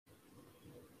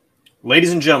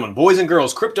Ladies and gentlemen, boys and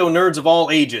girls, crypto nerds of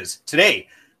all ages. Today,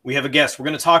 we have a guest. We're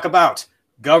going to talk about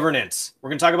governance.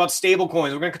 We're going to talk about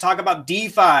stablecoins. We're going to talk about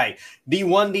DeFi. The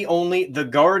one, the only, the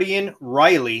Guardian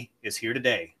Riley is here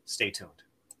today. Stay tuned.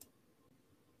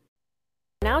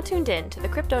 Now tuned in to the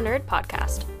Crypto Nerd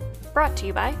Podcast, brought to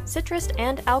you by Citrus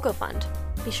and Algo Fund.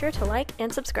 Be sure to like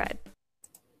and subscribe.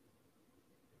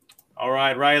 All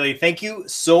right, Riley, thank you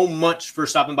so much for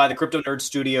stopping by the Crypto Nerd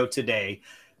Studio today.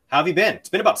 How have you been? It's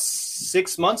been about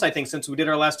 6 months, I think, since we did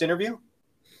our last interview.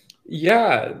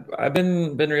 Yeah, I've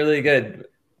been really good.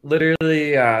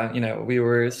 Literally, we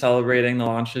were celebrating the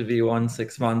launch of V1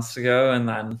 6 months ago, and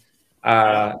then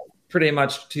pretty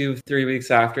much 2-3 weeks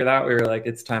after that, we were like,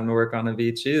 it's time to work on a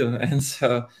V2. And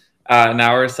so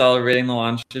now we're celebrating the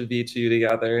launch of V2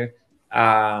 together.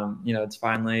 It's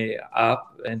finally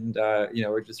up, and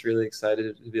we're just really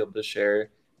excited to be able to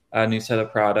share a new set of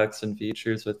products and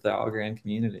features with the Algorand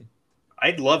community.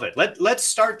 I'd love it. Let's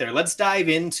start there. Let's dive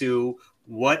into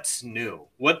what's new.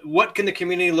 What can the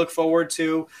community look forward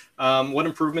to? What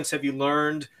improvements have you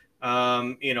learned?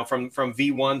 From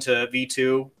V1 to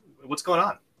V2. What's going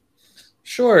on?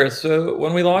 Sure. So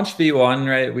when we launched V1,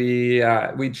 right,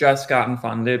 we just gotten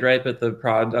funded, right, but the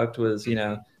product was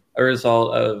a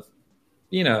result of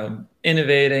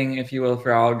innovating, if you will, for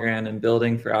Algorand and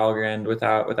building for Algorand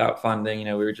without funding.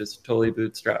 We were just totally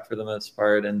bootstrapped for the most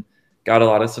part and got a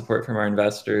lot of support from our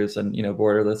investors and,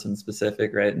 borderless and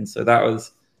specific, right? And so that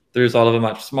was the result of a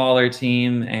much smaller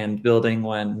team and building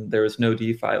when there was no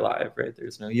DeFi live, right?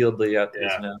 There's no Yieldly yet.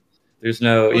 There's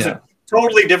no, it was a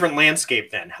totally different landscape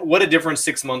then. What a difference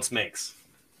 6 months makes.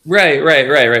 Right.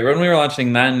 When we were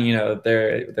launching then,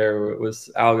 there was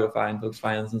AlgoFi and Folks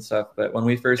Finance and stuff. But when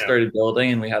we first started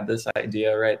building and we had this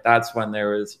idea, right, that's when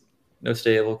there was no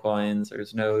stable coins,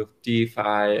 there's no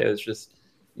DeFi. It was just,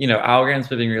 Algorand's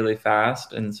moving really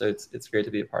fast. And so it's great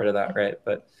to be a part of that, right?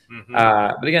 But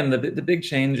again, the big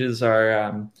changes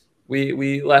are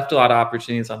we left a lot of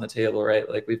opportunities on the table, right?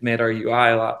 Like we've made our UI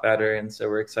a lot better. And so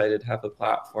we're excited to have a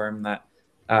platform that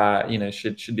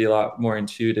should be a lot more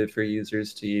intuitive for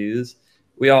users to use.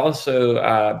 We also,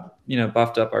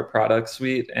 buffed up our product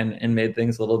suite and made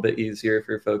things a little bit easier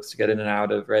for folks to get in and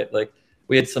out of, right? Like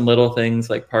we had some little things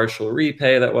like partial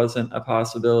repay that wasn't a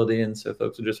possibility. And so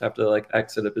folks would just have to like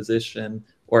exit a position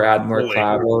or add more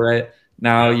collateral, right?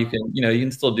 Now you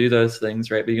can still do those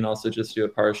things, right? But you can also just do a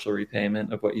partial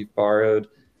repayment of what you've borrowed.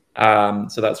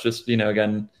 So that's just,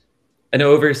 again, an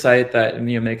oversight that,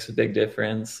 makes a big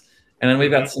difference. And then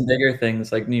we've got some bigger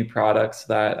things like new products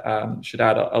that should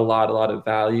add a lot of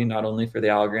value, not only for the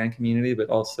Algorand community, but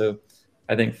also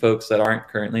I think folks that aren't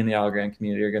currently in the Algorand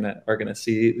community are gonna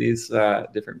see these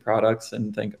different products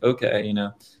and think, okay,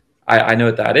 I know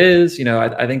what that is.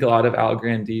 I think a lot of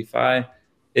Algorand DeFi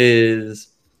is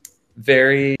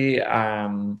very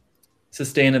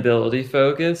sustainability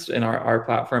focused, and our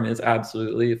platform is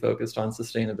absolutely focused on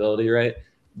sustainability, right?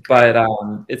 But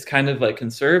it's kind of like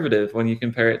conservative when you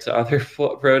compare it to other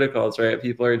protocols, right?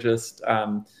 People are just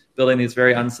building these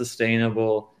very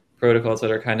unsustainable protocols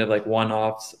that are kind of like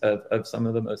one-offs of some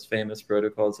of the most famous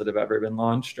protocols that have ever been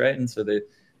launched, right? And so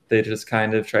they just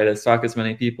kind of try to suck as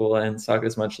many people in, suck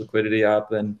as much liquidity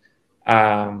up, and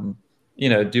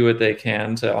do what they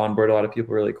can to onboard a lot of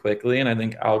people really quickly. And I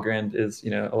think Algorand is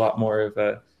a lot more of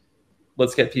a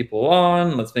let's get people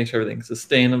on, let's make sure everything's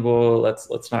sustainable,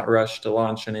 let's not rush to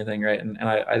launch anything, right? And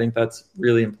I think that's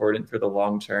really important for the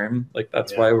long term. Like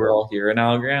that's why we're all here in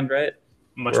Algorand, right?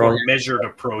 Much more measured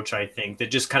approach, I think, that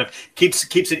just kind of keeps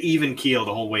it even keel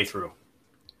the whole way through.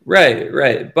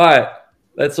 Right. But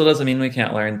that still doesn't mean we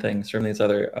can't learn things from these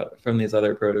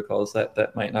other protocols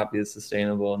that might not be as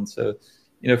sustainable. And so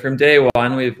from day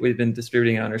one, we've been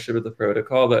distributing ownership of the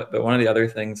protocol, but one of the other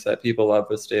things that people love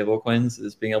with stablecoins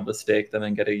is being able to stake them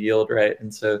and get a yield, right?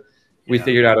 And so we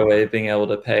figured out a way of being able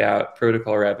to pay out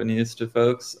protocol revenues to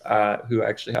folks who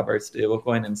actually have our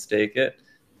stablecoin and stake it.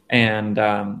 And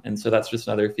so that's just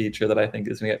another feature that I think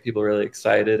is going to get people really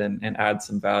excited and add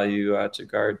some value to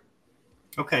Gard.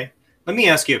 Okay. Let me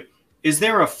ask you, is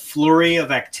there a flurry of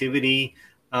activity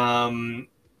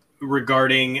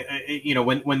regarding,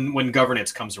 when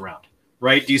governance comes around,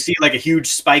 right? Do you see like a huge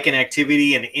spike in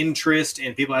activity and interest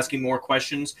and people asking more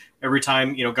questions every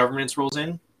time, governance rolls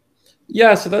in?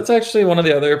 Yeah, so that's actually one of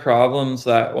the other problems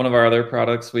that one of our other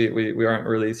products we aren't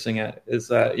releasing it is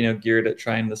that, geared at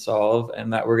trying to solve,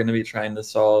 and that we're going to be trying to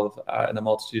solve in a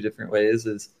multitude of different ways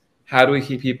is how do we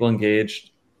keep people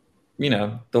engaged,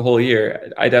 the whole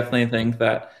year? I definitely think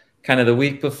that kind of the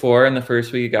week before and the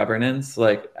first week of governance,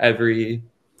 like every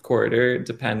quarter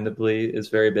dependably is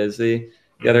very busy.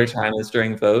 The other time is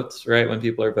during votes, right? When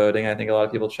people are voting, I think a lot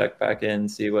of people check back in,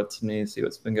 see what's new, see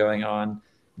what's been going on.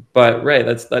 But right,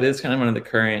 that is kind of one of the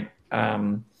current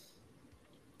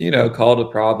call to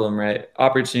problem, right?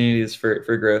 Opportunities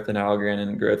for growth in Algorand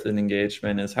and growth in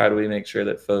engagement is how do we make sure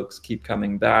that folks keep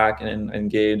coming back and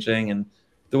engaging? And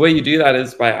the way you do that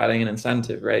is by adding an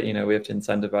incentive, right? We have to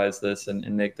incentivize this and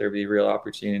make there be real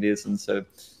opportunities. And so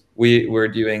we're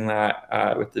doing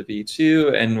that with the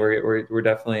V2, and we're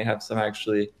definitely have some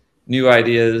actually new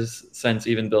ideas since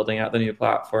even building out the new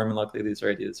platform. And luckily these are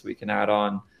ideas we can add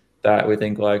on that we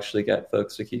think will actually get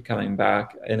folks to keep coming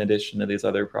back, in addition to these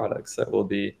other products that we'll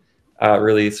be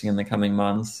releasing in the coming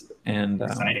months. And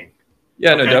exciting.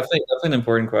 Yeah, okay. No, definitely an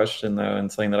important question though,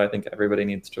 and something that I think everybody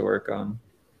needs to work on.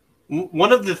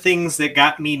 One of the things that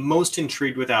got me most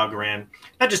intrigued with Algorand,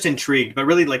 not just intrigued, but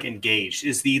really like engaged,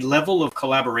 is the level of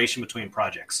collaboration between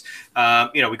projects.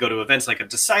 We go to events like a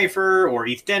Decipher or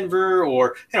ETH Denver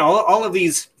or all of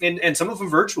these, and some of them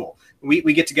virtual.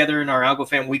 We get together in our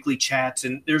AlgoFam weekly chats,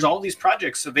 and there's all these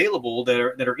projects available that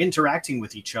are interacting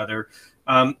with each other.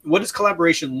 What does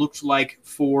collaboration look like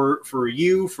for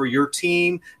you, for your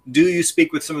team? Do you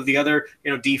speak with some of the other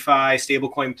DeFi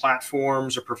stablecoin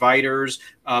platforms or providers?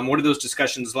 What are those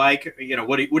discussions like?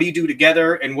 What do you do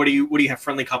together, and what do you have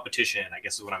friendly competition in, I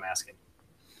guess is what I'm asking.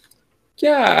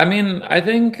 Yeah, I mean, I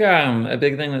think a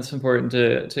big thing that's important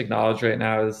to acknowledge right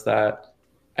now is that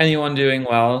anyone doing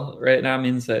well right now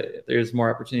means that there's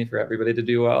more opportunity for everybody to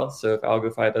do well. So if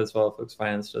AlgoFi does well, Folks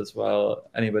Finance does well,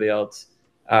 anybody else,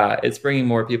 it's bringing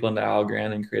more people into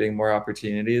Algorand and creating more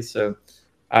opportunities. So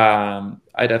I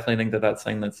definitely think that that's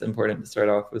something that's important to start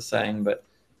off with saying. But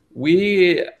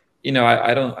we,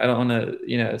 I don't want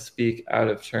to speak out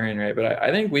of turn, right? But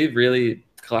I think we've really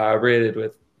collaborated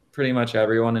with pretty much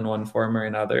everyone in one form or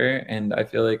another, and I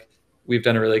feel like we've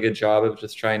done a really good job of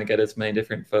just trying to get as many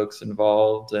different folks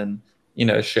involved and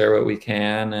share what we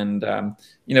can. And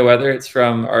whether it's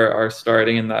from our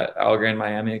starting in that Algorand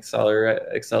Miami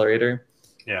accelerator.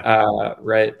 Yeah.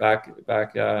 Right back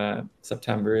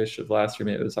September-ish of last year,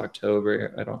 maybe it was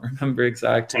October. I don't remember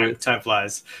exactly. Time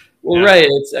flies. Well, yeah. Right.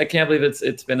 I can't believe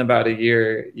it's been about a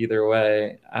year either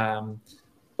way.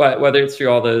 But whether it's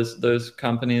through all those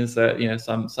companies that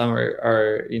some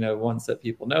are ones that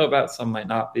people know about, some might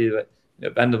not be. But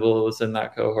Bendable was in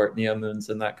that cohort, NeoMoon's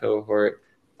in that cohort,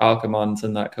 Alchemond's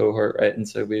in that cohort, right? And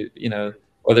so we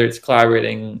whether it's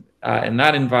collaborating in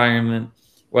that environment,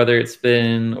 whether it's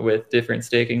been with different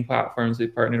staking platforms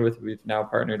we've now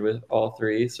partnered with all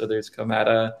three. So there's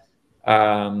Cometa,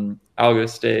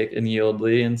 AlgoStake, and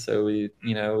Yieldly. And so we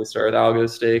start with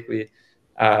AlgoStake.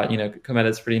 Cometa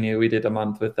is pretty new. We did a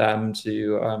month with them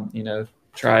to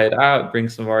try it out, bring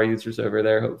some of our users over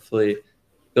there, hopefully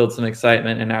build some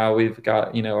excitement. And now we've got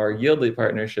our Yieldly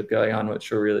partnership going on,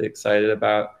 which we're really excited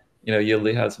about.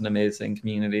 Yieldly has an amazing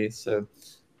community, so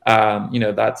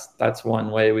that's one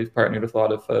way we've partnered with a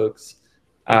lot of folks.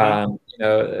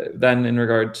 Then in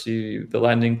regard to the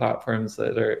lending platforms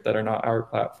that are not our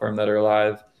platform that are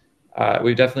live,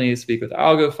 we definitely speak with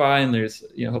AlgoFi, and there's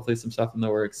hopefully some stuff in the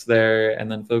works there.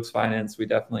 And then Folks Finance, we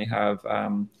definitely have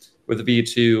with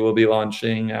V2 we'll be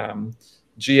launching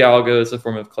G.algo as a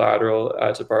form of collateral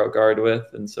to borrow Gard with,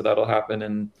 and so that'll happen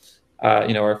in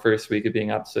our first week of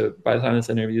being up. So by the time this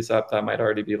interview's up, that might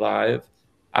already be live.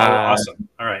 Awesome.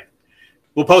 All right.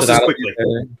 We'll post this quickly.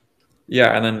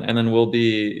 Yeah, and then we'll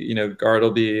be, Gard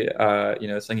will be,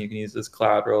 something you can use as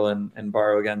collateral and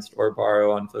borrow against or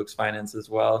borrow on Folks Finance as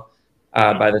well.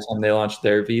 By the time they launch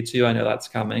their V2, I know that's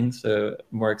coming, so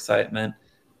more excitement.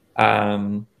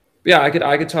 Yeah,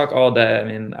 I could talk all day. I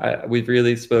mean, we've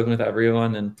really spoken with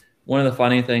everyone, and one of the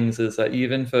funny things is that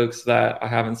even folks that I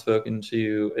haven't spoken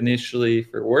to initially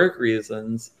for work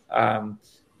reasons, or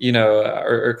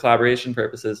collaboration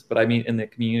purposes, but I mean in the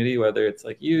community, whether it's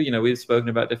like we've spoken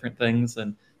about different things,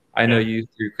 and I know you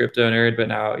through Crypto Nerd, but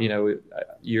now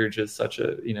you're just such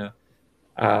a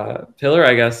pillar,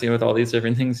 I guess, with all these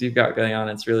different things you've got going on.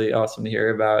 It's really awesome to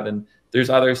hear about, and there's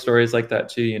other stories like that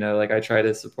too. Like I try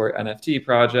to support NFT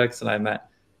projects, and I met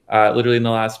literally in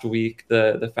the last week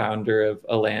the founder of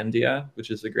Alandia, which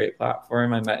is a great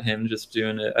platform. I met him just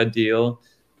doing a deal.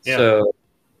 Yeah. So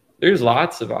there's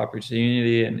lots of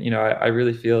opportunity, and I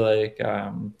really feel like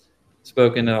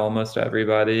spoken to almost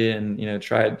everybody, and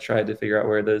tried to figure out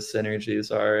where those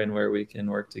synergies are and where we can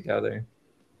work together.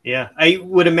 Yeah, I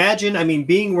would imagine. I mean,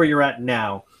 being where you're at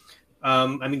now,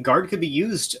 Gard could be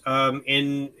used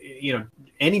in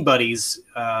anybody's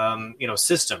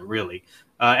system really.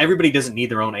 Everybody doesn't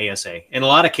need their own ASA. In a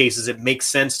lot of cases, it makes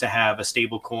sense to have a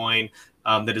stable coin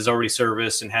that is already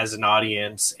serviced and has an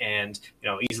audience and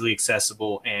easily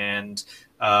accessible and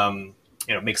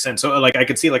Makes sense. So like I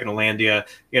could see like an Alandia,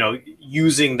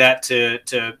 using that to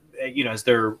as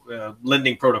their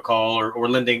lending protocol or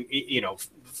lending,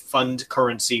 fund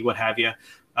currency, what have you,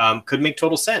 could make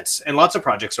total sense. And lots of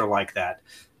projects are like that.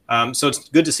 So it's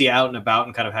good to see out and about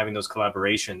and kind of having those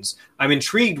collaborations. I'm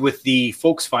intrigued with the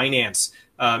Folks Finance,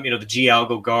 the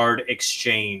G.algo Gard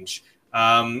exchange.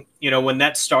 When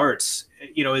that starts,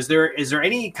 is there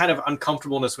any kind of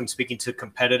uncomfortableness when speaking to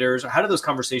competitors, or how do those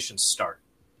conversations start?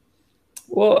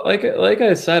 Well, like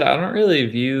I said, I don't really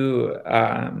view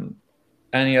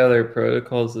any other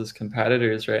protocols as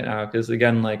competitors right now, because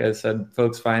again, like I said,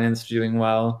 Folks Finance doing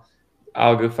well,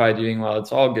 AlgoFi doing well,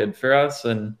 it's all good for us.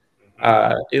 And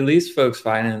at least Folks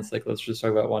Finance, like let's just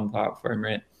talk about one platform,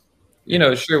 right?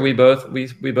 Sure, we both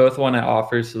want to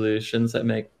offer solutions that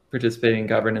make participating in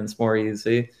governance more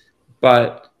easy,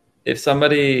 but if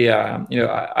somebody,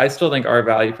 I still think our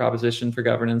value proposition for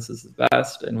governance is the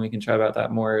best, and we can chat about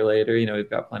that more later. We've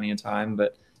got plenty of time.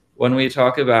 But when we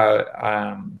talk about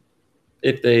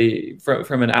if they,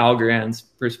 from an Algorand's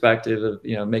perspective of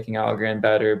making Algorand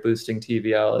better, boosting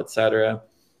TVL, etc.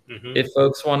 If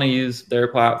folks want to use their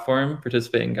platform,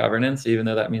 participate in governance, even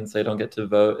though that means they don't get to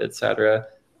vote, etc.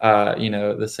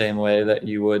 The same way that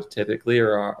you would typically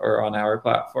or on our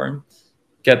platform,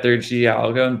 get their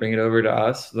G.algo and bring it over to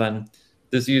us, then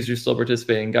this user still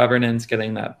participating in governance,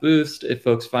 getting that boost. If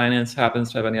Folks Finance happens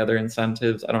to have any other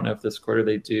incentives, I don't know if this quarter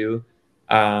they do,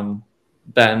 then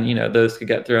those could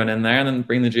get thrown in there, and then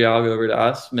bring the G.algo over to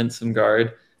us, mint some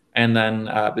Gard, and then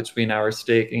between our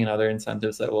staking and other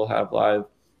incentives that we'll have live,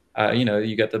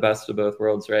 you get the best of both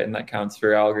worlds, right? And that counts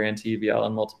for Algorand TVL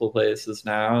in multiple places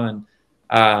now. And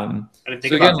I didn't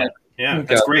think about that. Yeah,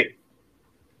 that's great.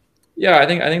 Yeah, I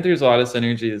think there's a lot of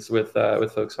synergies with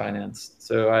Folks Finance.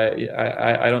 So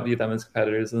I don't view them as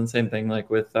competitors. And the same thing like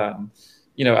with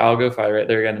AlgoFi, right?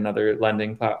 They're again another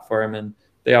lending platform, and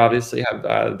they obviously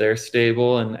have their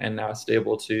stable and now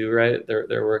stable too, right?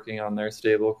 They're working on their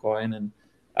stable coin, and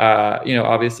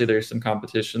obviously there's some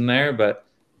competition there, but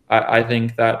I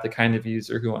think that the kind of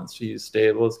user who wants to use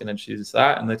stable is going to choose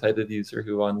that, and the type of user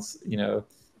who wants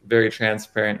very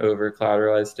transparent over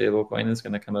collateralized stablecoin is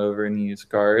going to come over and use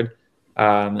Gard.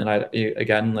 And I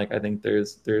think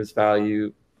there's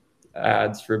value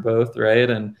adds for both, right?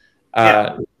 And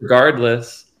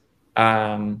regardless,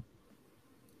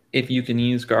 if you can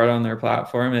use Gard on their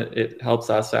platform, it helps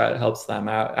us out, it helps them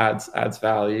out, adds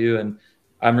value. And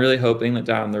I'm really hoping that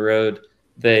down the road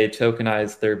they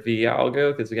tokenize their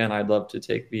V-algo, because again, I'd love to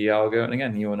take V-algo. And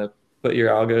again, you want to put your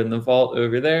algo in the vault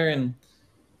over there and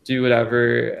do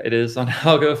whatever it is on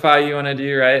AlgoFi you want to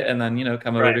do, right? And then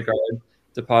come over to Gard,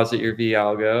 deposit your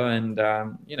V-algo, and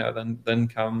then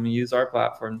come use our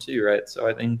platform too, right? So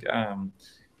I think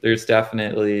there's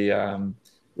definitely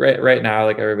right now,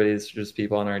 like everybody's just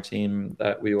people on our team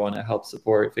that we want to help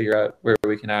support, figure out where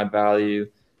we can add value.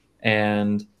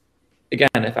 And again,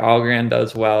 if Algorand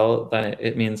does well, then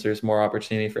it means there's more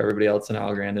opportunity for everybody else in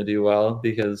Algorand to do well,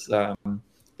 because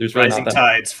there's really rising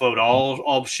tides float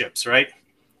all ships, right?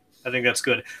 I think that's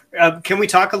good. Can we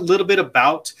talk a little bit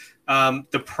about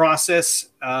the process,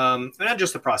 not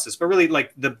just the process, but really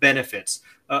like the benefits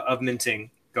of minting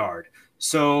Gard?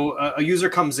 So a user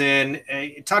comes in,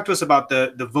 talk to us about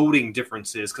the voting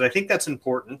differences, because I think that's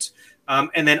important.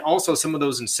 And then also some of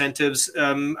those incentives.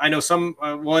 I know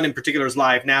one in particular is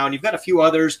live now, and you've got a few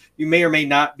others. You may or may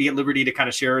not be at liberty to kind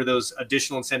of share those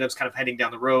additional incentives kind of heading down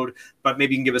the road, but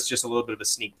maybe you can give us just a little bit of a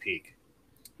sneak peek.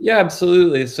 Yeah,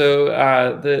 absolutely. So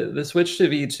the switch to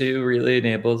V2 really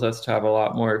enables us to have a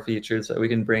lot more features that we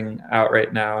can bring out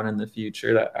right now and in the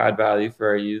future that add value for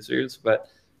our users. But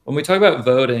when we talk about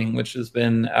voting, which has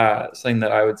been something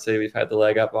that I would say we've had the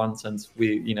leg up on since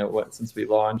we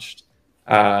launched,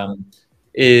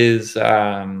 is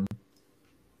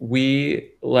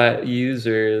we let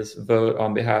users vote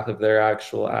on behalf of their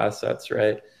actual assets,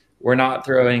 right? We're not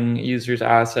throwing users'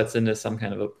 assets into some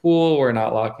kind of a pool. We're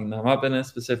not locking them up in a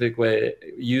specific way.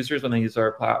 Users, when they use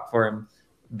our platform,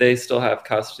 they still have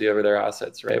custody over their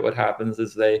assets, right? What happens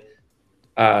is they,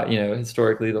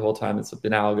 historically the whole time it's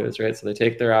been algos, right? So they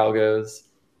take their algos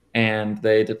and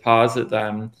they deposit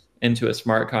them into a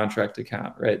smart contract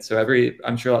account, right? So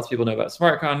I'm sure lots of people know about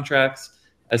smart contracts.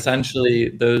 Essentially,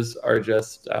 those are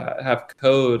just have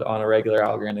code on a regular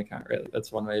Algorand account, right?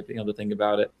 That's one way of being able to think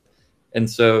about it. And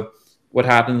so what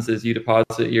happens is you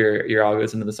deposit your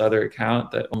algos into this other account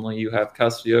that only you have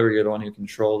custody over. You're the one who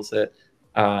controls it.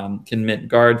 Can mint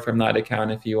Gard from that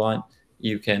account if you want.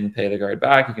 You can pay the Gard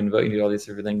back. You can vote. You can do all these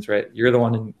different things, right? You're the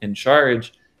one in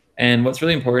charge. And what's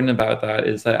really important about that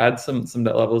is that adds some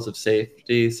levels of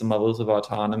safety, some levels of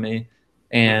autonomy.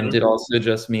 And it also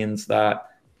just means that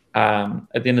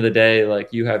at the end of the day,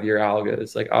 like you have your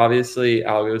algos. Like obviously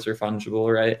algos are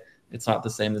fungible, right? It's not the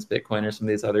same as Bitcoin or some of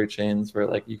these other chains where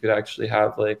like you could actually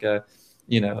have like a,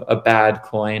 a bad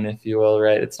coin, if you will,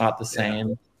 right? It's not the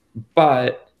same.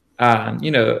 But,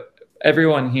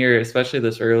 everyone here, especially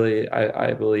this early,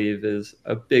 I believe, is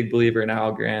a big believer in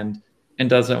Algorand and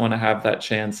doesn't want to have that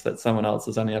chance that someone else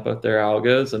is ending up with their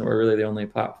algos. And we're really the only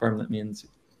platform that means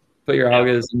put your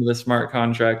algos into the smart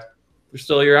contract. They're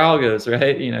still your algos,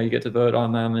 right? You get to vote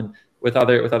on them. And with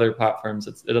other platforms,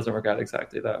 it doesn't work out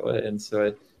exactly that way. And so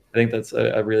I think that's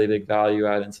a really big value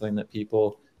add and something that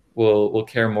people will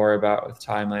care more about with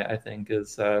time. I think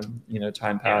as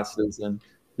time passes and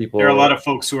people. There are a lot of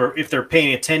folks who are, if they're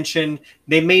paying attention,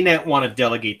 they may not want to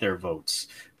delegate their votes,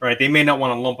 right? They may not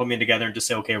want to lump them in together and just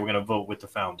say, okay, we're going to vote with the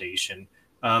foundation.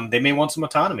 They may want some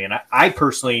autonomy, and I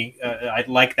personally, I'd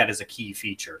like that as a key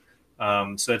feature.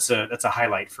 So that's a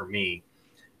highlight for me.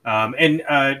 And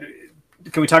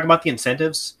can we talk about the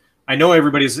incentives? I know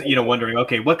everybody's wondering,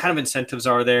 okay, what kind of incentives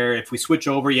are there? If we switch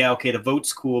over, okay, the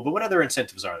vote's cool, but what other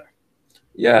incentives are there?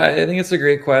 Yeah, I think it's a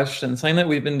great question. Something that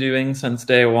we've been doing since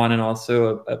day one, and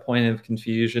also a point of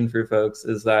confusion for folks,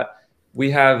 is that we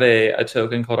have a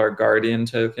token called our GARDian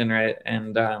token, right?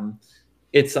 And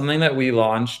it's something that we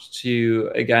launched to,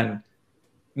 again,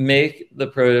 make the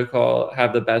protocol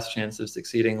have the best chance of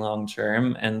succeeding long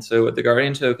term. And so what the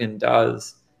GARDian token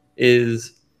does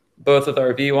is, both with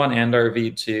our V1 and our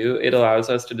V2, it allows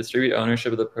us to distribute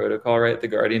ownership of the protocol, right? The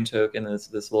GARDian token is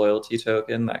this loyalty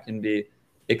token that can be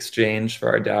exchanged for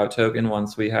our DAO token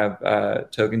once we have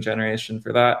token generation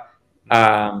for that.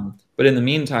 But in the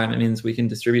meantime, it means we can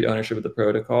distribute ownership of the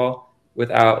protocol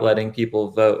without letting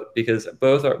people vote, because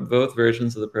both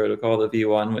versions of the protocol, the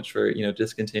V1, which we're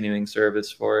discontinuing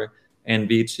service for, and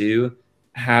V2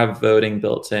 have voting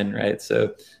built in, right?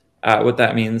 So what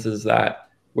that means is that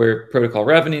where protocol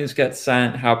revenues get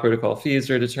sent, how protocol fees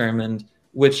are determined,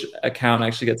 which account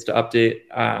actually gets to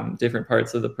update different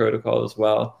parts of the protocol as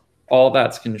well. All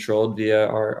that's controlled via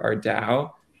our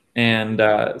DAO. And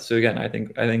so again, I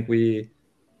think I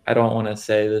don't want to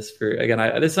say this for, again,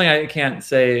 this thing I can't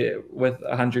say with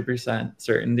 100%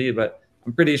 certainty, but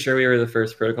I'm pretty sure we were the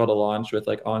first protocol to launch with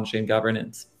like on-chain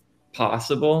governance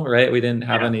possible, right? We didn't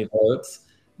have any votes,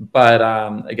 but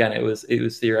again, it was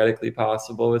theoretically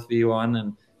possible with V1,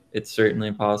 and it's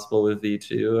certainly possible with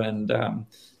V2. And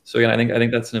so again, I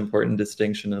think that's an important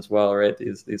distinction as well, right?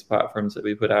 These platforms that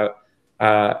we put out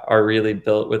are really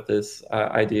built with this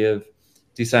idea of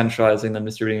decentralizing them,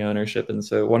 distributing ownership. And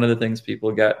so one of the things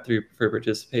people get for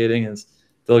participating is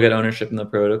they'll get ownership in the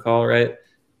protocol, right?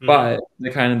 Mm-hmm. But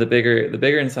the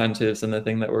bigger incentives, and the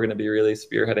thing that we're going to be really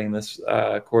spearheading this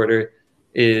quarter,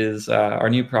 is our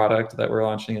new product that we're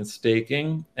launching is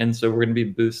staking. And so we're going to be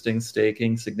boosting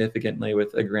staking significantly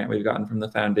with a grant we've gotten from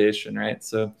the foundation, right?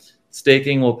 So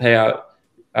staking will pay out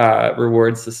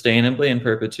rewards sustainably in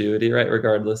perpetuity, right?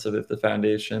 Regardless of if the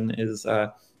foundation is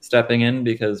stepping in,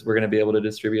 because we're going to be able to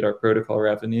distribute our protocol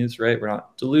revenues, right? We're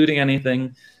not diluting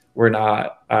anything. We're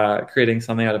not creating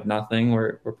something out of nothing.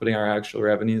 We're putting our actual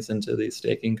revenues into these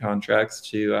staking contracts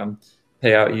to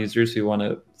pay out users who want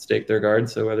to stake their Gard.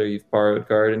 So whether you've borrowed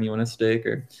Gard and you want to stake,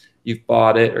 or you've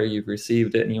bought it, or you've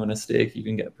received it and you want to stake, you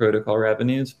can get protocol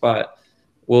revenues. But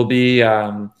we'll be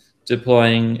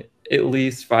deploying at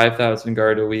least 5,000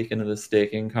 Gard a week into the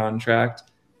staking contract,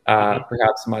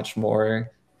 perhaps much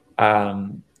more,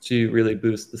 to really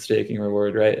boost the staking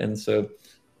reward, right? And so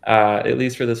at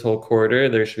least for this whole quarter,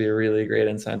 there should be a really great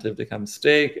incentive to come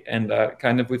stake. And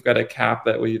we've got a cap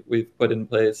that we've put in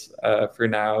place for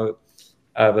now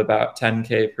of about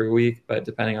 10K per week, but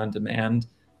depending on demand,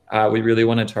 we really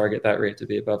want to target that rate to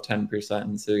be above 10%.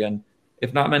 And so again,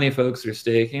 if not many folks are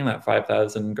staking, that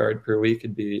 5,000 Gard per week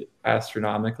could be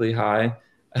astronomically high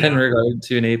in regard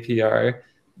to an APR.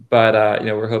 But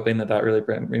we're hoping that really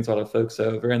brings a lot of folks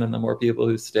over, and then the more people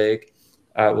who stake,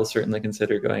 we'll certainly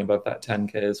consider going above that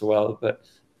 10K as well. But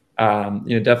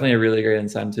definitely a really great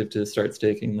incentive to start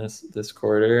staking this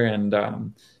quarter. And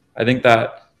I think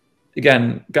that,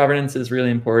 again, governance is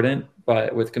really important,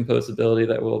 but with composability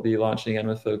that we'll be launching in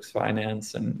with Folks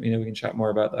Finance, and we can chat more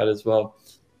about that as well.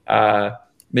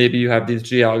 Maybe you have these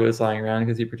G-algos lying around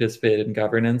because you participated in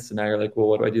governance, and now you're like, well,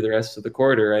 what do I do the rest of the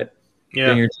quarter, right? Yeah.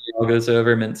 Bring your G-algos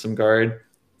over, mint some Gard,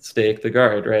 stake the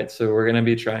Gard, right? So we're going to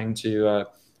be trying to,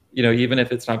 even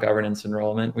if it's not governance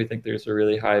enrollment, we think there's a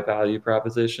really high value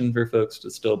proposition for folks to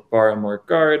still borrow more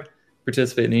Gard,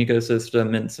 participate in the ecosystem,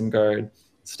 mint some Gard,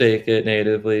 stake it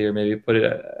natively, or maybe put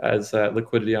it as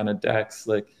liquidity on a DEX.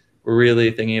 Like, we're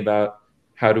really thinking about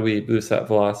how do we boost that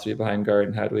velocity behind Gard,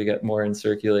 and how do we get more in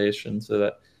circulation so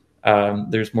that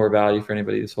there's more value for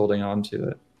anybody who's holding on to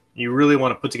it. You really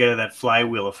want to put together that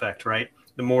flywheel effect, right?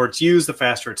 The more it's used, the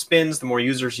faster it spins, the more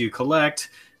users you collect,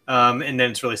 and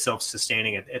then it's really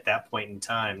self-sustaining at that point in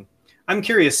time. I'm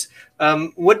curious,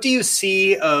 what do you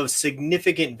see of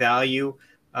significant value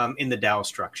in the DAO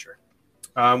structure?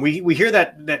 We hear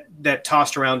that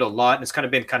tossed around a lot, and it's kind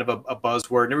of been kind of a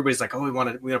buzzword, and everybody's like, "Oh, we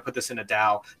want to put this in a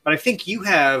DAO." But I think you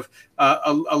have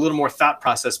a little more thought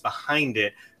process behind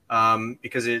it,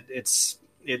 because it's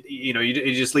you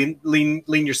just lean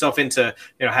yourself into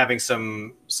having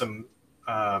some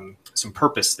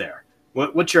purpose there.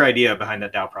 What's your idea behind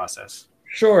that DAO process?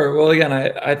 Sure. Well, again,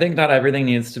 I think not everything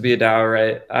needs to be a DAO,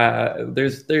 right?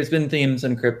 There's been themes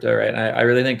in crypto, right? I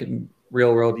really think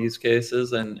real world use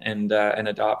cases and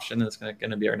adoption is going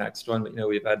to be our next one. But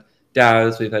we've had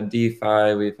DAOs, we've had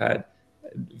DeFi, we've had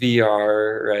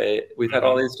VR, right? We've had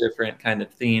all these different kind of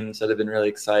themes that have been really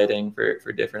exciting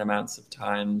for different amounts of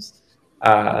times,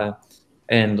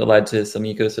 and led to some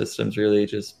ecosystems really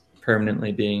just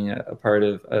permanently being a part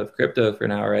of crypto for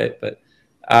now, right? But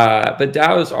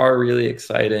DAOs are really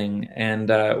exciting, and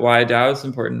why DAO is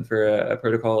important for a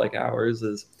protocol like ours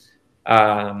is,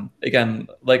 again,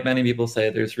 like many people say,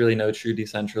 there's really no true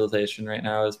decentralization right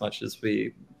now, as much as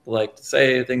we like to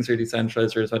say things are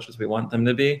decentralized or as much as we want them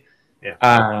to be. Yeah.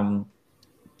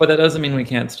 But that doesn't mean we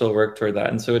can't still work toward that.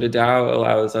 And so what a DAO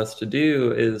allows us to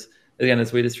do is, again,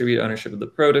 as we distribute ownership of the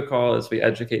protocol, as we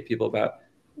educate people about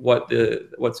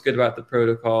what's good about the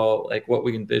protocol, like what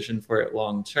we envision for it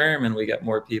long term, and we get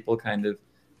more people kind of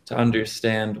to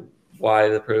understand why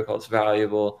the protocol is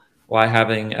valuable, why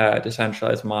having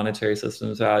decentralized monetary system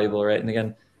is valuable, right? And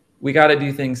again, we got to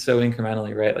do things so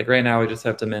incrementally, right? Like right now, we just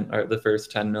have to mint the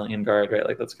first 10 million Gard, right?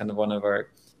 Like that's kind of one of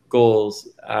our goals,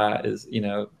 is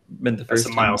mint the first. That's a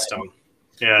milestone.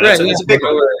 Yeah, that's a big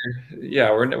one.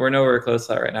 We're nowhere close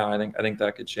to that right now. I think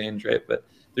that could change, right? But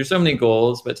there's so many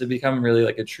goals, but to become really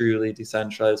like a truly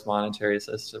decentralized monetary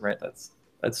system, right? That's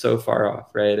so far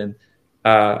off, right? And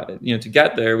to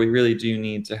get there, we really do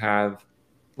need to have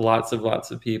lots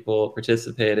of people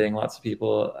participating, lots of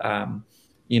people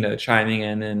chiming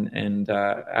in and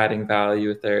adding value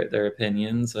with their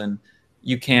opinions. And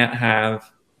you can't have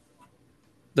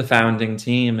the founding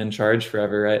team in charge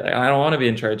forever, right? I don't want to be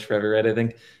in charge forever, right? I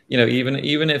think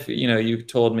even if you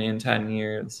told me in 10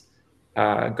 years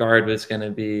Gard was going to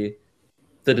be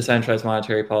the decentralized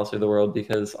monetary policy of the world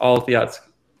because all fiat's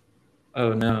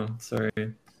sorry,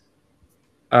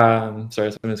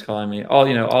 someone's calling me. All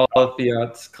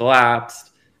fiat's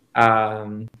collapsed.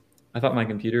 I thought my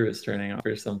computer was turning off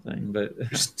or something, but you're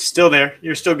still there.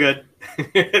 You're still good.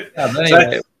 But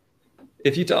anyway,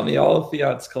 if you tell me all of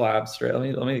fiat's collapsed, right?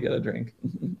 Let me get a drink.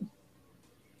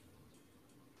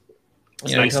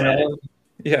 Nice.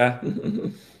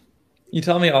 You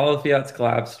tell me all of fiat's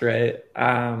collapsed, right?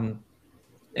 And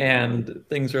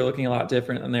things are looking a lot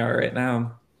different than they are right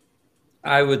now.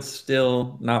 I would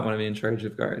still not want to be in charge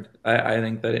of Gard. I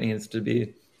think that it needs to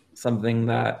be something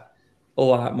that a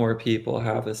lot more people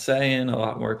have a say in, a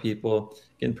lot more people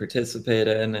can participate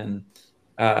in, and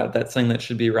that's something that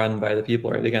should be run by the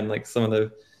people, right? Again, like some of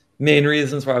the main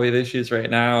reasons why we have issues right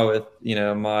now with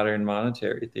modern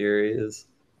monetary theory is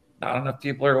not enough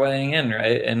people are weighing in,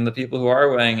 right? And the people who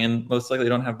are weighing in most likely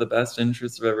don't have the best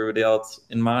interests of everybody else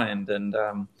in mind. And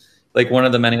like one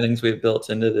of the many things we've built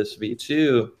into this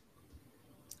V2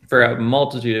 for a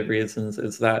multitude of reasons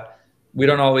is that we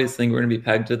don't always think we're going to be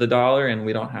pegged to the dollar, and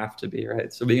we don't have to be,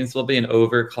 right? So we can still be an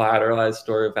over collateralized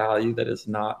store of value that is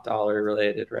not dollar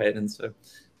related, right? And so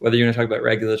whether you want to talk about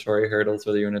regulatory hurdles,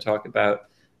 whether you want to talk about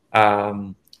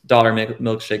dollar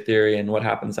milkshake theory and what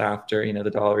happens after, the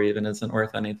dollar even isn't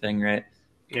worth anything, right?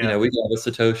 Yeah. We could have a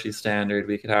Satoshi standard.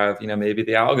 We could have, maybe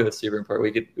the algo is super important.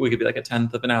 We could be like a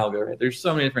 10th of an algo, right? There's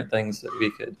so many different things that we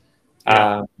could,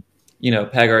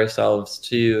 peg ourselves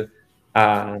to.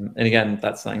 And again,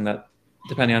 that's something that,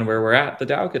 depending on where we're at, the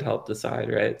DAO could help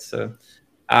decide, right? So,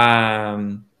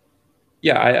 I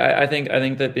think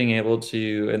that being able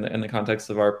to, in the context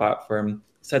of our platform,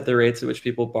 set the rates at which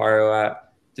people borrow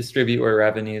at, distribute where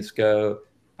revenues go,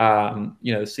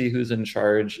 see who's in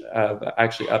charge of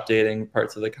actually updating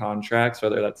parts of the contracts,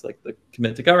 whether that's like the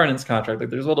commit to governance contract. Like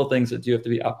there's little things that do have to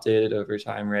be updated over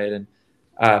time, right? And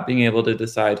being able to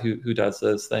decide who does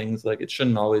those things, like it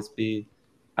shouldn't always be,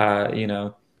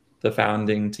 the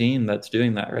founding team that's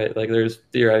doing that, right? Like there's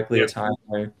theoretically a time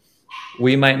where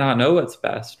we might not know what's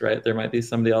best, right? There might be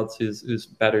somebody else who's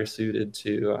better suited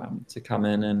to come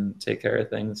in and take care of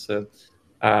things. So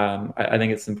I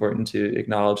think it's important to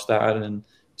acknowledge that and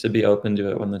to be open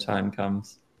to it when the time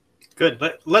comes. Good.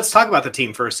 Let's talk about the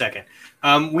team for a second.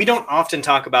 We don't often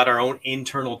talk about our own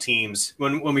internal teams.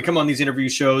 When we come on these interview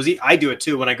shows, I do it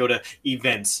too when I go to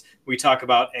events. We talk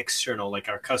about external, like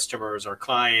our customers, our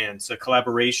clients,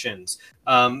 collaborations.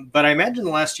 But I imagine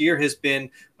the last year has been,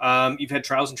 you've had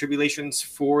trials and tribulations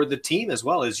for the team as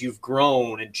well as you've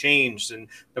grown and changed, and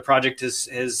the project has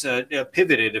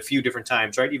pivoted a few different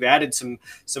times, right? You've added some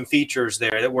features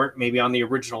there that weren't maybe on the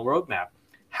original roadmap.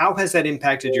 How has that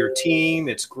impacted your team,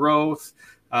 its growth?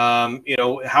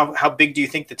 How big do you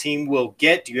think the team will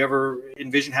get? Do you ever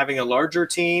envision having a larger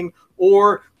team,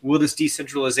 or will this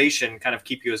decentralization kind of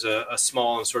keep you as a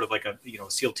small and sort of like a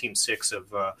SEAL Team 6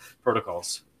 of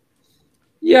protocols?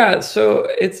 Yeah, so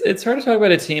it's hard to talk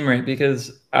about a team, right?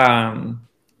 Because I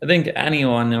think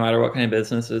anyone, no matter what kind of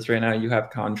business is right now, you have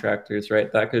contractors, right?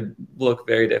 That could look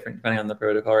very different depending on the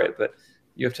protocol, right? But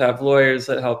you have to have lawyers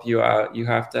that help you out. You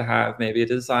have to have maybe a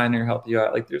designer help you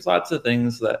out. Like there's lots of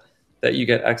things that you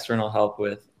get external help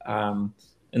with. And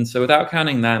so without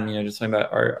counting them, just talking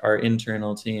about our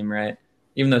internal team, right?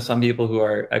 Even though some people who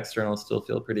are external still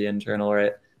feel pretty internal,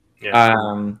 right? Yeah.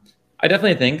 I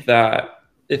definitely think that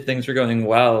if things are going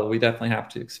well, we definitely have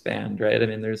to expand, right? I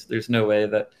mean, there's no way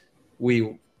that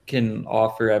we can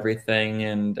offer everything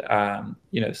and,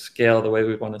 scale the way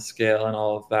we want to scale and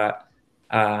all of that.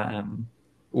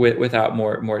 Without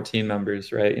more team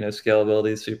members, right? Scalability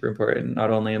is super important,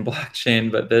 not only in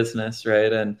blockchain, but business,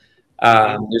 right? And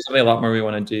there's something a lot more we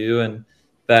want to do. And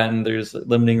then there's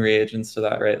limiting reagents to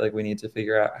that, right? Like we need to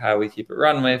figure out how we keep a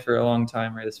runway for a long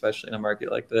time, right? Especially in a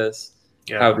market like this.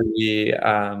 Yeah. How do we,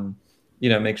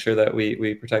 make sure that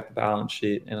we protect the balance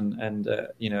sheet and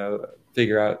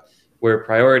figure out where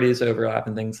priorities overlap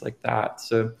and things like that.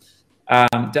 So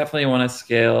definitely want to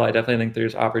scale. I definitely think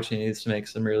there's opportunities to make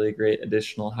some really great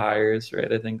additional hires,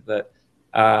 right? I think that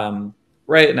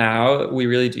right now we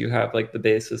really do have like the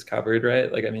bases covered, right?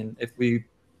 Like, I mean, if we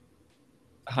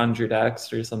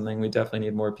 100x or something, we definitely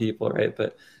need more people, right?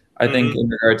 But I think in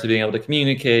regard to being able to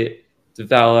communicate,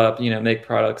 develop, make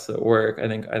products that work, I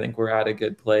think we're at a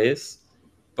good place.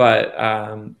 But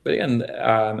again,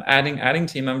 adding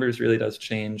team members really does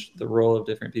change the role of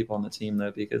different people on the team,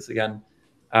 though, because again,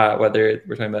 whether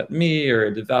we're talking about me or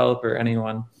a developer,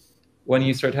 anyone, when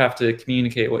you start to have to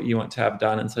communicate what you want to have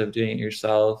done instead of doing it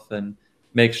yourself, and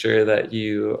make sure that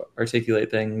you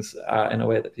articulate things in a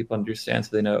way that people understand,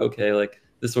 so they know, okay, like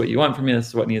this is what you want from me, this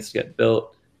is what needs to get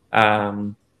built.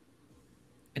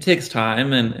 It takes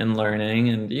time and learning,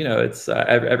 and it's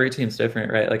every team's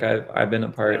different, right? Like I've been a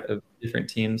part of different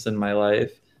teams in my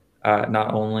life,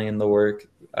 not only in the work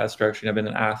structure. I've been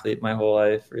an athlete my whole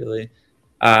life, really.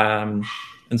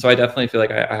 And so I definitely feel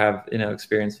like I have,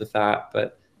 experience with that,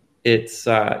 but it's,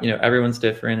 everyone's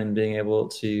different, and being able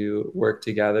to work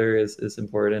together is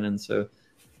important. And so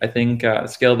I think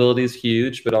scalability is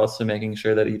huge, but also making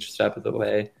sure that each step of the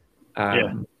way,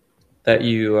 that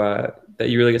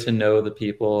you really get to know the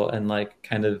people, and like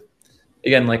kind of,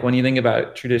 again, like when you think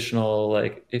about traditional,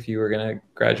 like if you were going to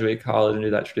graduate college and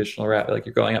do that traditional route, like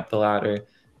you're going up the ladder.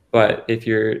 But if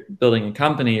you're building a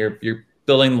company, you're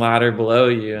building the ladder below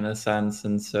you in a sense.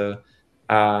 And so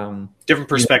different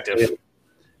perspective.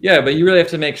 But you really have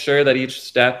to make sure that each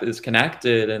step is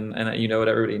connected, and that you know what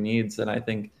everybody needs. And I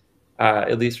think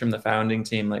at least from the founding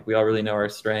team, like we all really know our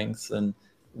strengths and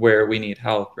where we need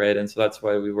help, right? And so that's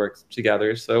why we work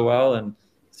together so well. And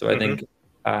so I think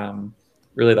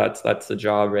really that's the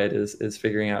job, right? Is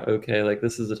figuring out, okay, like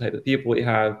this is the type of people we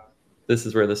have, this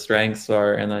is where the strengths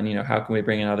are, and then how can we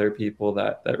bring in other people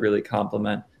that really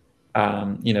complement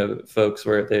folks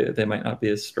where they might not be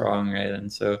as strong, right?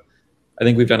 And so I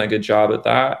think we've done a good job at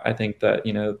that. I think that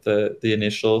the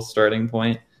initial starting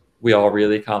point, we all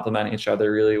really complement each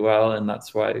other really well, and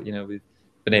that's why we've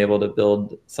been able to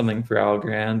build something for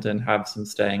Algorand and have some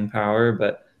staying power.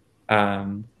 But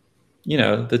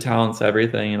the talent's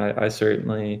everything, and I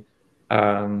certainly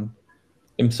am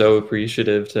so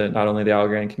appreciative to not only the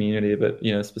Algorand community, but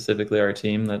specifically our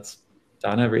team that's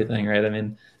done everything, right? I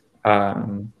mean,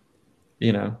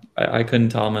 I couldn't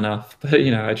tell them enough, but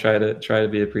I try to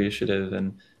be appreciative,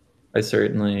 and I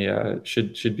certainly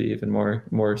should be even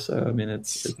more so. I mean,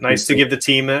 it's nice to give the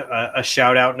team a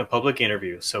shout out in a public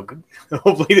interview. So good.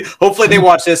 Hopefully they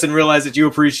watch this and realize that you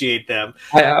appreciate them.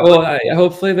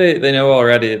 Hopefully they know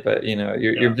already, but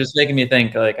you're just making me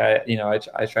think. Like I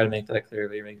try to make that clear,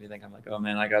 but you're making me think. I'm like, oh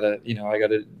man, I gotta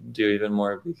do even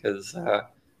more, because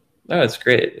no, it's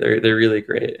great. They're really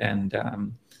great,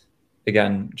 and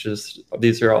again, just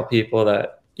these are all people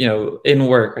that. In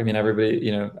work, I mean,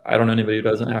 everybody, I don't know anybody who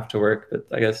doesn't have to work, but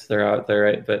I guess they're out there,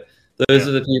 right? But those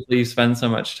are the people you spend so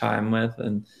much time with.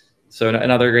 And so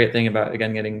another great thing about,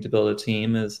 again, getting to build a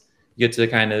team is you get to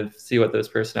kind of see what those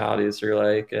personalities are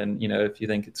like, and if you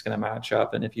think it's going to match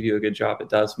up, and if you do a good job, it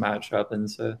does match up. And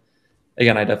so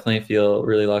again, I definitely feel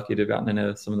really lucky to have gotten to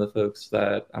know some of the folks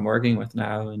that I'm working with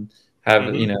now, and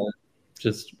have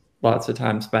just lots of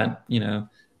time spent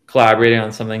collaborating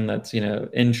on something that's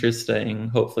interesting,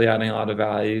 hopefully adding a lot of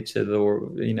value to the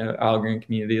Algorand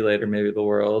community, later maybe the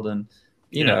world. And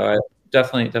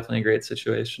definitely a great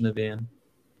situation to be in.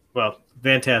 Well,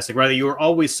 fantastic. Riley, you are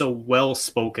always so well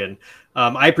spoken.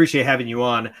 I appreciate having you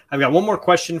on. I've got one more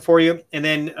question for you. And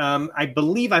then I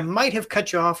believe I might have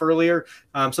cut you off earlier.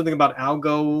 Something about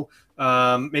algo.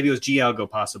 Maybe it was G.algo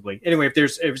possibly. Anyway, if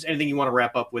there's anything you want to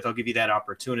wrap up with, I'll give you that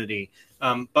opportunity.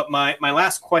 But my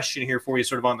last question here for you,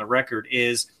 sort of on the record,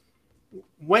 is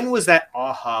when was that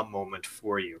aha moment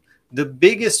for you? The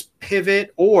biggest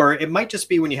pivot, or it might just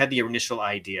be when you had the initial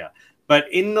idea.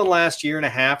 But in the last year and a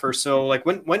half or so, like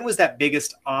when was that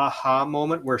biggest aha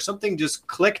moment where something just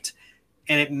clicked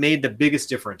and it made the biggest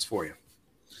difference for you?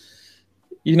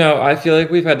 I feel like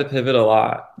we've had to pivot a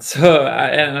lot. So,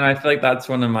 and I feel like that's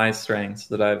one of my strengths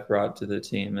that I've brought to the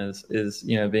team is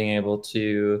being able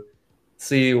to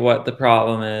see what the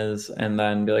problem is and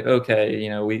then be like,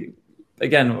 okay, we,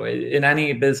 again, in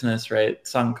any business, right,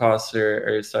 sunk costs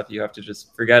are stuff you have to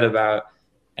just forget about.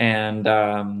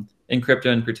 And in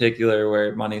crypto in particular,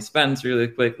 where money spends really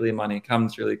quickly, money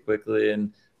comes really quickly,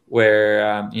 and where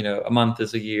a month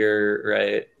is a year,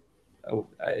 right?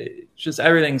 Just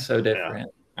everything's so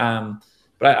different. Yeah.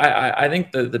 But I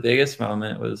think the biggest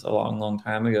moment was a long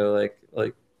time ago,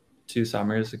 like 2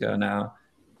 summers ago now,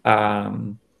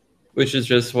 which is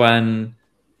just when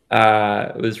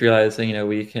I was realizing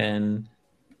we can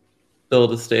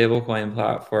build a stablecoin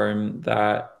platform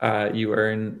that you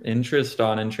earn interest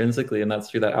on intrinsically, and that's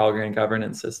through that Algorand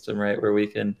governance system, right? Where we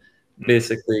can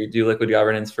basically do liquid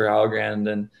governance for Algorand.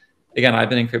 And again, I've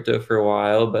been in crypto for a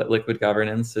while, but liquid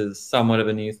governance is somewhat of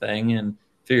a new thing, and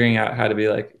figuring out how to be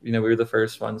like, we were the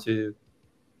first ones who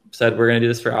said we're going to do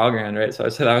this for Algorand, right? So I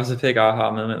said that was a big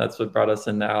aha moment. That's what brought us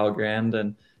into Algorand.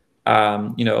 And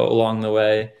along the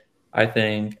way, I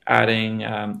think adding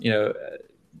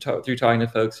through talking to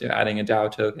folks, adding a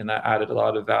DAO token, that added a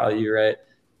lot of value, right?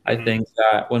 I think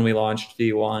that when we launched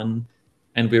V1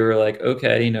 and we were like,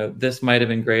 okay, this might have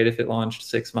been great if it launched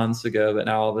 6 months ago, but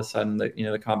now all of a sudden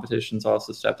the competition's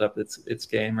also stepped up its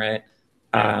game, right?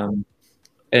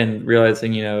 And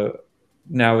realizing,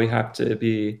 now we have to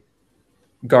be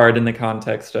Gard in the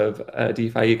context of a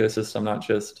DeFi ecosystem, not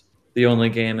just the only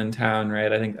game in town,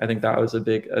 right? I think that was a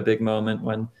big moment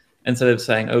when, instead of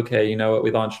saying, okay, you know what,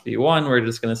 we launched V1, we're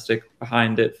just going to stick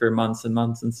behind it for months and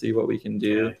months and see what we can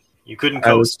do. Yeah, you couldn't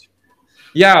coast.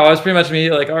 I was pretty much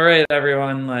immediately like, all right,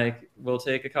 everyone, like, we'll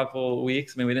take a couple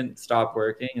weeks. I mean, we didn't stop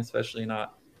working, especially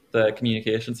not the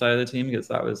communication side of the team, because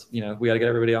that was, we got to get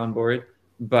everybody on board.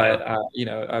 But,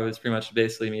 I was pretty much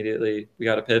basically immediately, we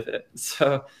got to pivot.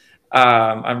 So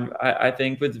I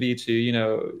think with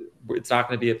V2, it's not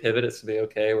going to be a pivot. It's going to be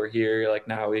okay. We're here. Like,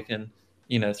 now we can,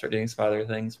 start doing some other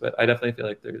things. But I definitely feel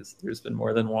like there's been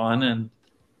more than one. And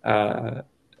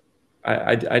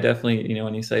I definitely,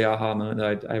 when you say aha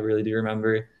moment, I really do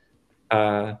remember,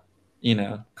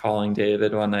 calling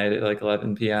David one night at like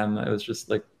 11 p.m. It was just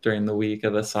like during the week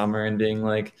of the summer and being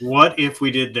like, what if we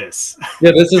did this?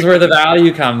 Yeah, this is where the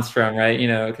value comes from, right?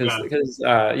 Because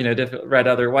read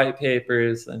other white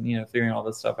papers and, figuring all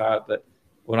this stuff out. But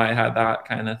when I had that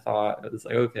kind of thought, it was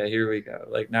like, okay, here we go.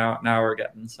 Like now we're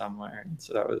getting somewhere. And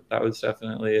so that was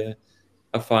definitely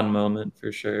a fun moment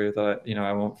for sure that,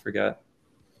 I won't forget.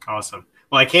 Awesome.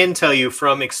 Well, I can tell you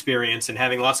from experience and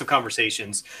having lots of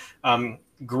conversations,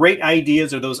 great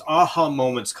ideas or those aha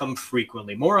moments come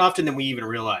frequently, more often than we even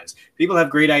realize. People have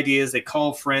great ideas. They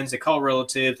call friends, they call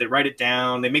relatives, they write it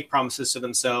down, they make promises to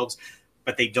themselves,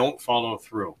 but they don't follow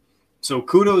through. So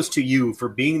kudos to you for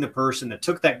being the person that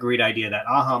took that great idea, that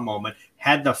aha moment,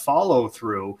 had the follow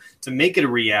through to make it a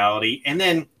reality, and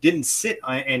then didn't sit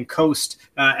and coast,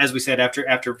 as we said, after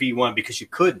V1, because you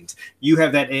couldn't. You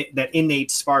have that innate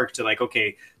spark to like,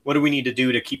 okay, what do we need to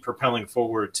do to keep propelling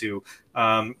forward, to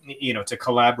to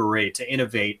collaborate, to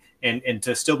innovate, and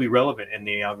to still be relevant in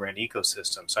the Algorand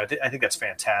ecosystem. So I think that's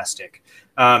fantastic.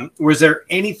 Was there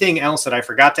anything else that I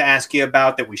forgot to ask you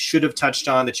about that we should have touched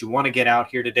on that you want to get out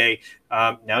here today?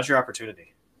 Now's your opportunity.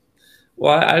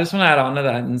 Well, I just want to add on to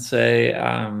that and say,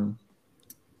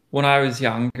 when I was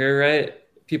younger, right,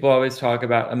 people always talk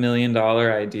about $1 million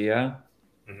idea.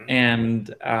 Mm-hmm. And,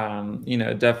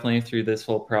 definitely through this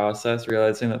whole process,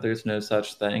 realizing that there's no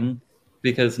such thing,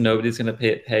 because nobody's going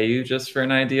to pay you just for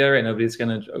an idea, right? Nobody's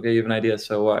going to, okay, you have an idea,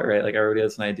 so what, right? Like everybody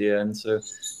has an idea. And so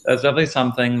that's definitely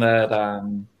something that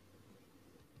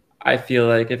I feel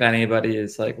like if anybody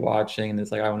is like watching and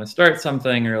is like, I want to start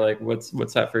something, or like, what's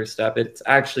that first step? It's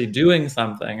actually doing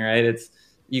something, right?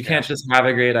 You can't just have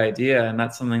a great idea. And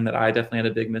that's something that I definitely had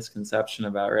a big misconception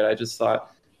about, right? I just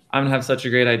thought I'm gonna have such a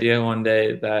great idea one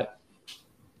day that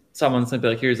someone's gonna be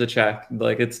like, here's a check,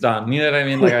 like it's done. You know what I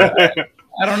mean? Like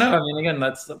I don't know. I mean, again,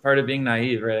 that's the part of being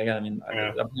naive, right? Again, I mean,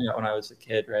 I'm thinking about when I was a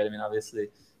kid, right? I mean, obviously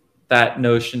that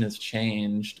notion has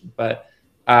changed, but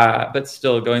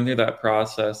still going through that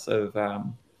process of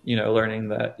learning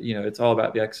that it's all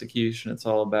about the execution. It's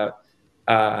all about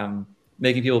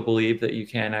making people believe that you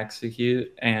can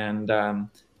execute, and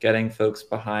getting folks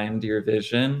behind your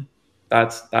vision.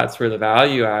 That's where the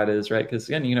value add is, right? Because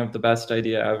again, you can have the best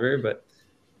idea ever, but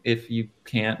if you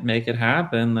can't make it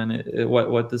happen, then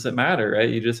what does it matter, right?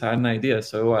 You just had an idea,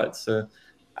 so what? So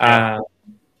I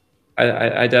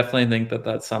definitely think that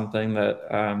that's something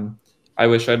that I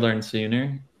wish I'd learned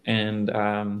sooner, and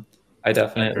I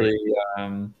definitely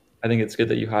I think it's good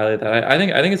that you highlight that. I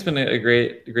think it's been a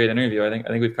great interview. I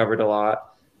think we've covered a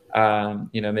lot.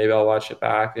 Maybe I'll watch it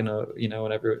back,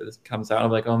 whenever it comes out. I'm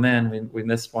like, oh man, we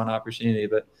missed one opportunity,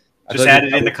 but just add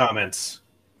it in the comments,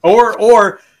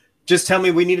 or just tell me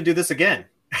we need to do this again.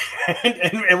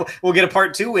 and we'll get a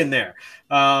part 2 in there.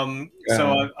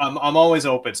 So I'm always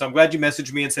open. So I'm glad you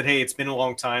messaged me and said, hey, it's been a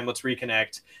long time. Let's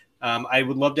reconnect. I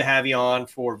would love to have you on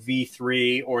for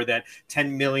V3 or that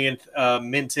 10 millionth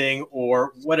minting,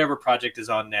 or whatever project is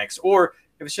on next. Or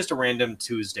if it's just a random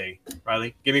Tuesday,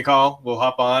 Riley, give me a call. We'll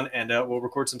hop on and we'll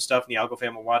record some stuff, and the Algo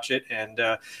fam will watch it, and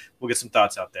we'll get some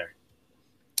thoughts out there.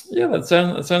 Yeah, that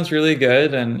sounds really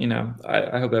good. And,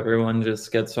 I hope everyone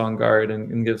just gets on guard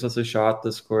and gives us a shot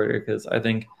this quarter, because I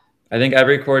think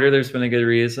every quarter there's been a good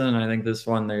reason. I think this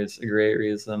one there's a great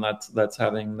reason. That's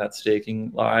having that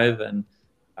staking live, and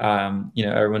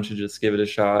everyone should just give it a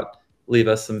shot, leave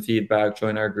us some feedback,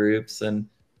 join our groups. And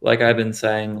like I've been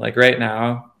saying, like right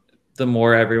now, the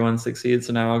more everyone succeeds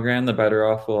in Algorand, the better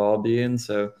off we'll all be. And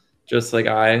so just like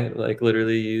I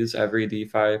literally use every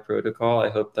DeFi protocol, I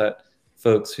hope that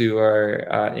folks who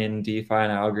are in DeFi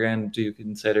and Algorand do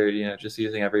consider, just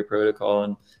using every protocol.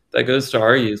 And that goes to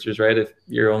our users, right? If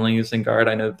you're only using Gard,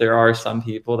 I know there are some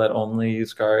people that only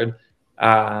use Gard.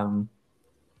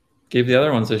 Give the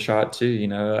other ones a shot too.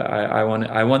 I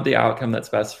want the outcome that's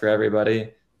best for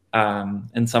everybody.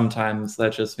 And sometimes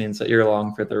that just means that you're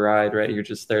along for the ride, right? You're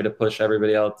just there to push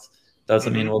everybody else.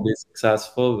 Doesn't mean we'll be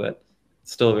successful, but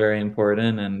it's still very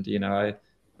important. And,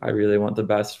 I really want the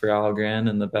best for Algorand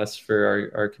and the best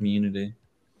for our community.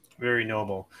 Very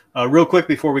noble. Real quick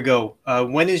before we go,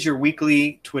 when is your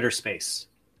weekly Twitter space?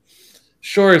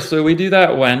 Sure. So we do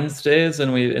that Wednesdays,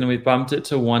 and we bumped it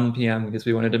to 1 p.m. because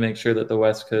we wanted to make sure that the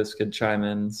West Coast could chime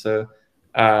in. So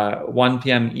 1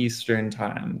 p.m. Eastern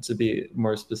time, to be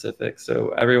more specific. So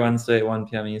every Wednesday at 1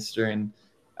 p.m. Eastern,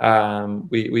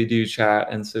 we do chat.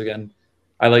 And so again,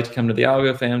 I like to come to the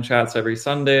Algo fam chats every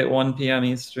Sunday at 1 p.m.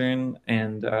 Eastern,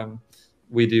 and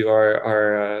we do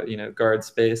our Gard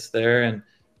space there. And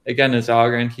again, as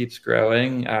Algorand keeps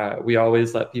growing, we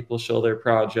always let people show their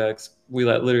projects. We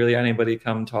let literally anybody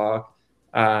come talk.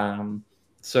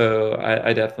 So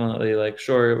I definitely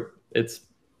sure, it's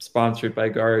sponsored by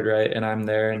Gard, right? And I'm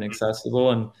there and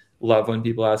accessible, and love when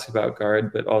people ask about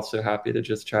Gard, but also happy to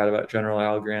just chat about general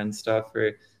Algorand stuff,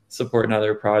 or support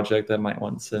another project that might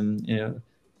want some,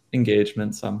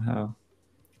 engagement somehow.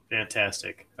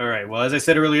 Fantastic. All right. Well, as I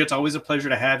said earlier, it's always a pleasure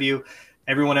to have you.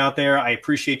 Everyone out there, I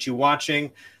appreciate you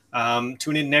watching.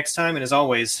 Tune in next time. And as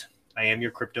always, I am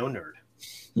your crypto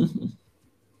nerd.